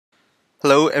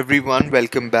Hello everyone,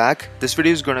 welcome back. This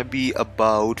video is gonna be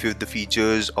about the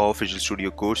features of Visual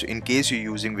Studio Code. So in case you're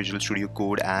using Visual Studio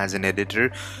Code as an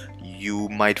editor, you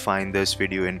might find this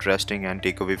video interesting and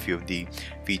take away a few of the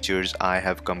features I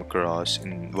have come across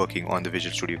in working on the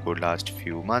Visual Studio Code last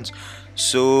few months.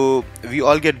 So we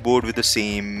all get bored with the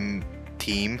same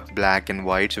theme, black and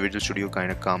white. So Visual Studio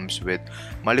kind of comes with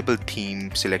multiple theme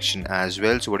selection as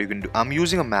well. So what you can do, I'm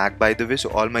using a Mac by the way,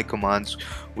 so all my commands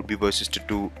would be persisted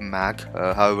to Mac.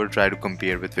 However, try to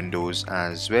compare with Windows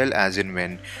as well, as in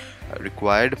when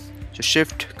required. So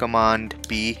Shift Command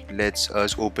P lets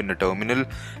us open a terminal,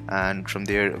 and from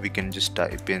there we can just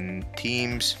type in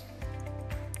themes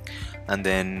and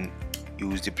then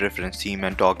use the preference theme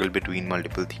and toggle between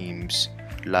multiple themes,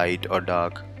 light or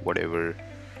dark, whatever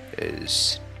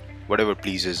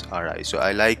pleases our eye. So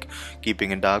I like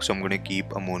keeping it dark, so I'm going to keep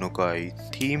a monokai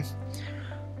theme.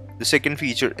 The second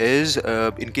feature is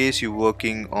in case you're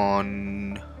working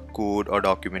on code or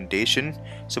documentation,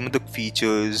 some of the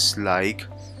features like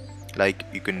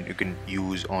you can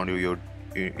use on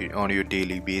your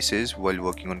daily basis while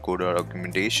working on code or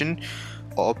documentation.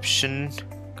 Option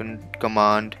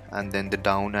command and then the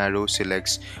down arrow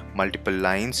selects multiple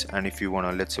lines, and if you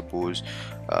wanna, let's suppose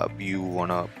you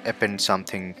wanna append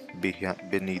something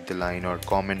beneath the line or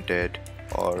comment it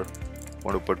or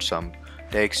want to put some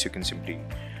text, you can simply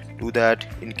do that.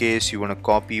 In case you want to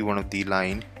copy one of the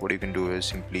line, what you can do is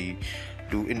simply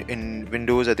do in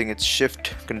Windows I think it's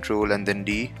Shift Control and then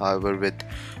D. However, with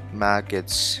Mac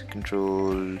it's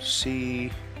Control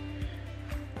C,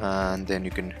 and then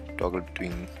you can toggle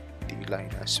between the line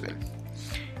as well.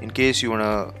 In case you want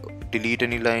to delete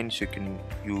any lines, you can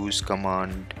use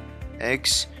Command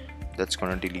X. That's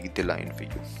gonna delete the line for you.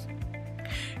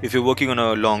 If you're working on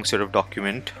a long set of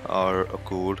document or a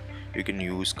code, you can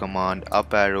use Command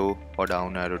up arrow or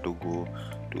down arrow to go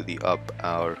to the up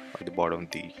or the bottom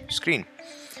of the screen.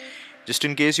 Just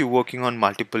in case you're working on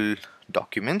multiple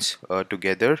documents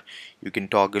together, you can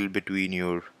toggle between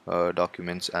your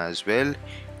documents as well.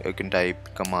 You can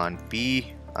type Command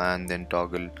P and then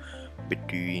toggle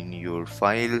between your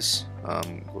files,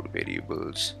 go to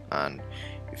variables, and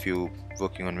if you're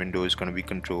working on Windows, it's going to be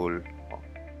Control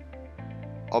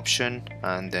Option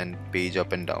and then page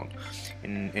up and down.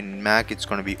 In Mac it's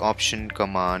going to be Option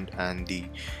Command and the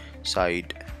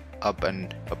side up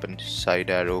and side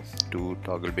arrow to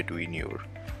toggle between your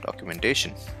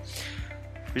documentation.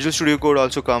 Visual Studio Code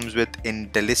also comes with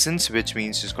IntelliSense, which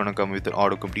means it's going to come with the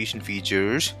auto completion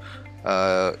features.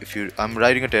 I'm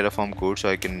writing a Terraform code, so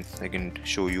I can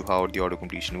show you how the auto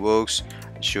completion works.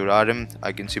 Sure RM,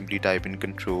 I can simply type in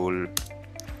control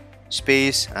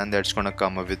space and that's gonna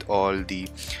come up with all the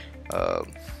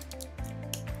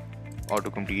auto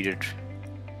completed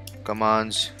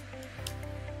commands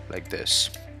like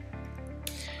this.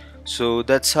 So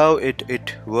that's how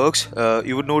it works.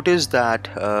 You would notice that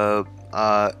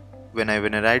when I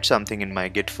write something in my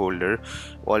Git folder,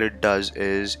 all it does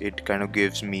is it kind of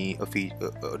gives me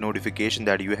a notification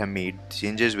that you have made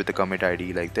changes with a commit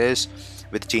ID like this,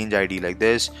 with change ID like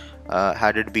this.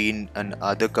 Had it been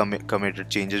other committed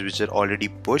changes which are already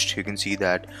pushed, you can see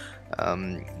that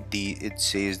it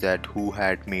says that who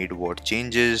had made what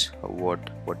changes, what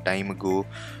time ago.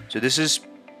 So this is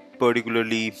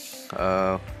particularly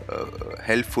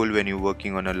helpful when you're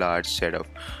working on a large set of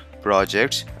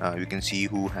projects. You can see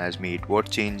who has made what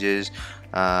changes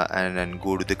and then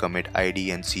go to the commit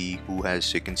ID and see who has.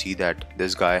 So you can see that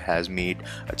this guy has made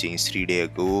a change 3 days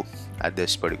ago at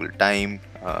this particular time,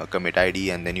 commit ID,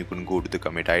 and then you can go to the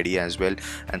commit ID as well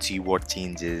and see what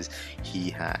changes he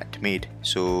had made.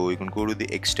 So you can go to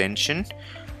the extension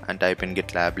and type in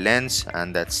GitLab Lens,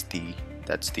 and that's the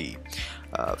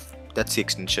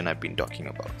extension I've been talking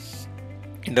about.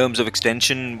 In terms of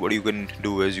extension, what you can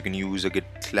do is you can use a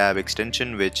GitLab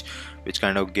extension which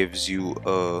kind of gives you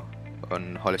a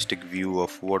holistic view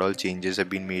of what all changes have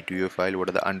been made to your file, what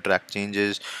are the untracked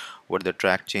changes, what are the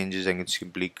tracked changes, and you can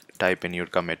simply type in your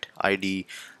commit ID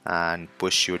and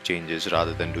push your changes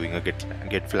rather than doing a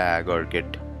git flag or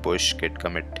git push, git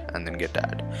commit, and then git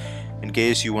add. In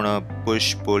case you want to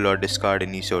push, pull, or discard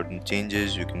any certain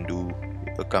changes, you can do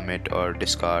a commit or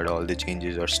discard all the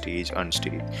changes or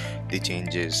unstage the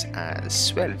changes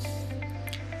as well.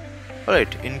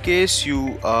 Alright, in case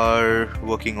you are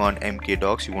working on MK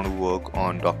docs, you want to work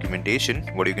on documentation,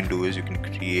 what you can do is you can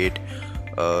create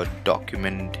a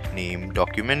document name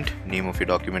of your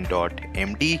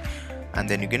document.md, and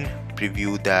then you can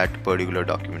preview that particular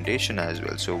documentation as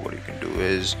well. So what you can do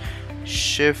is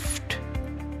Shift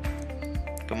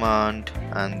Command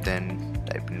and then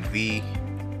type in V,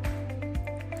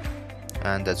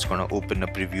 and that's gonna open a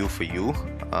preview for you.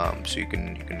 So you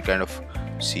can kind of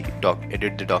see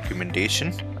edit the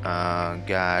documentation,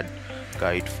 guide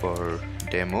for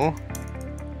demo,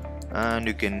 and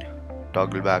you can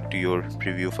toggle back to your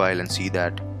preview file and see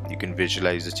that you can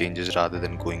visualize the changes rather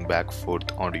than going back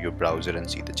forth onto your browser and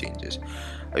see the changes.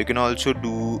 You can also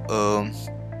do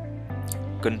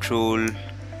control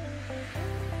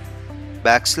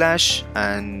backslash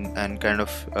and kind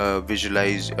of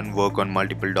visualize and work on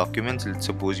multiple documents. Let's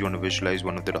suppose you want to visualize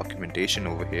one of the documentation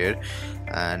over here,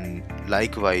 and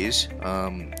likewise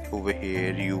over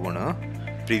here you want to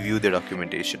preview the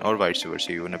documentation, or vice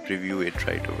versa. You want to preview it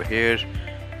right over here,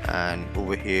 and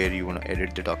over here you want to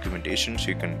edit the documentation, so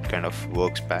you can kind of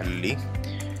work parallelly.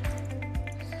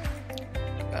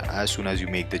 As soon as you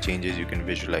make the changes, you can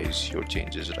visualize your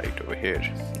changes right over here.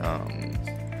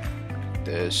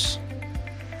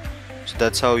 So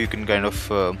that's how you can kind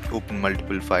of open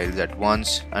multiple files at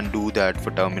once, and do that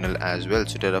for terminal as well.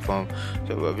 So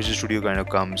Visual Studio kind of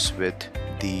comes with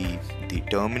the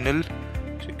terminal,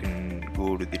 so you can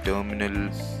go to the terminal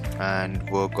and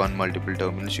work on multiple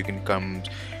terminals. You can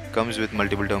comes with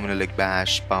multiple terminal like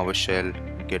bash, PowerShell,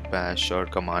 get bash, or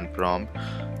command prompt.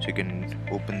 So you can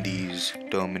open these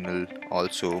terminal,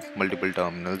 also multiple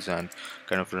terminals, and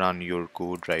kind of run your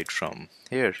code right from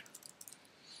here.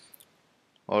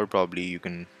 Or probably you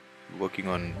can working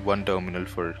on one terminal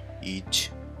for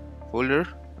each folder,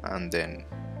 and then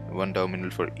one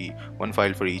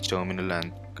file for each terminal,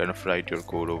 and kind of write your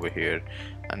code over here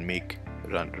and make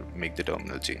the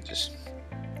terminal changes.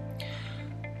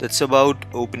 That's about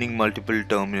opening multiple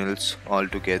terminals all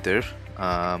together.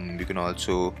 You can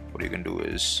also, what you can do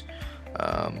is,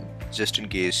 just in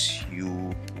case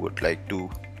you would like to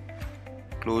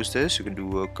close this, you can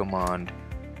do a command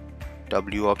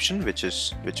W option, which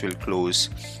will close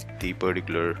the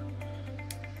particular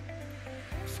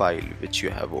file which you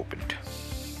have opened.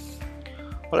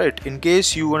 Alright, in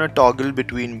case you want to toggle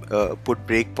between put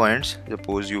breakpoints,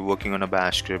 suppose you're working on a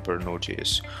bash script or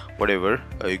Node.js, whatever,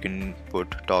 you can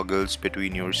put toggles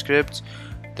between your scripts.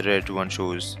 The red one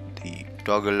shows the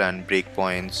toggle and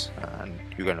breakpoints, and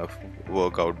you kind of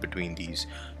work out between these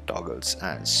toggles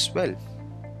as well.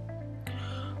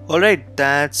 Alright,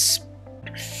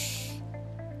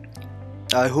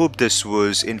 I hope this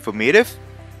was informative.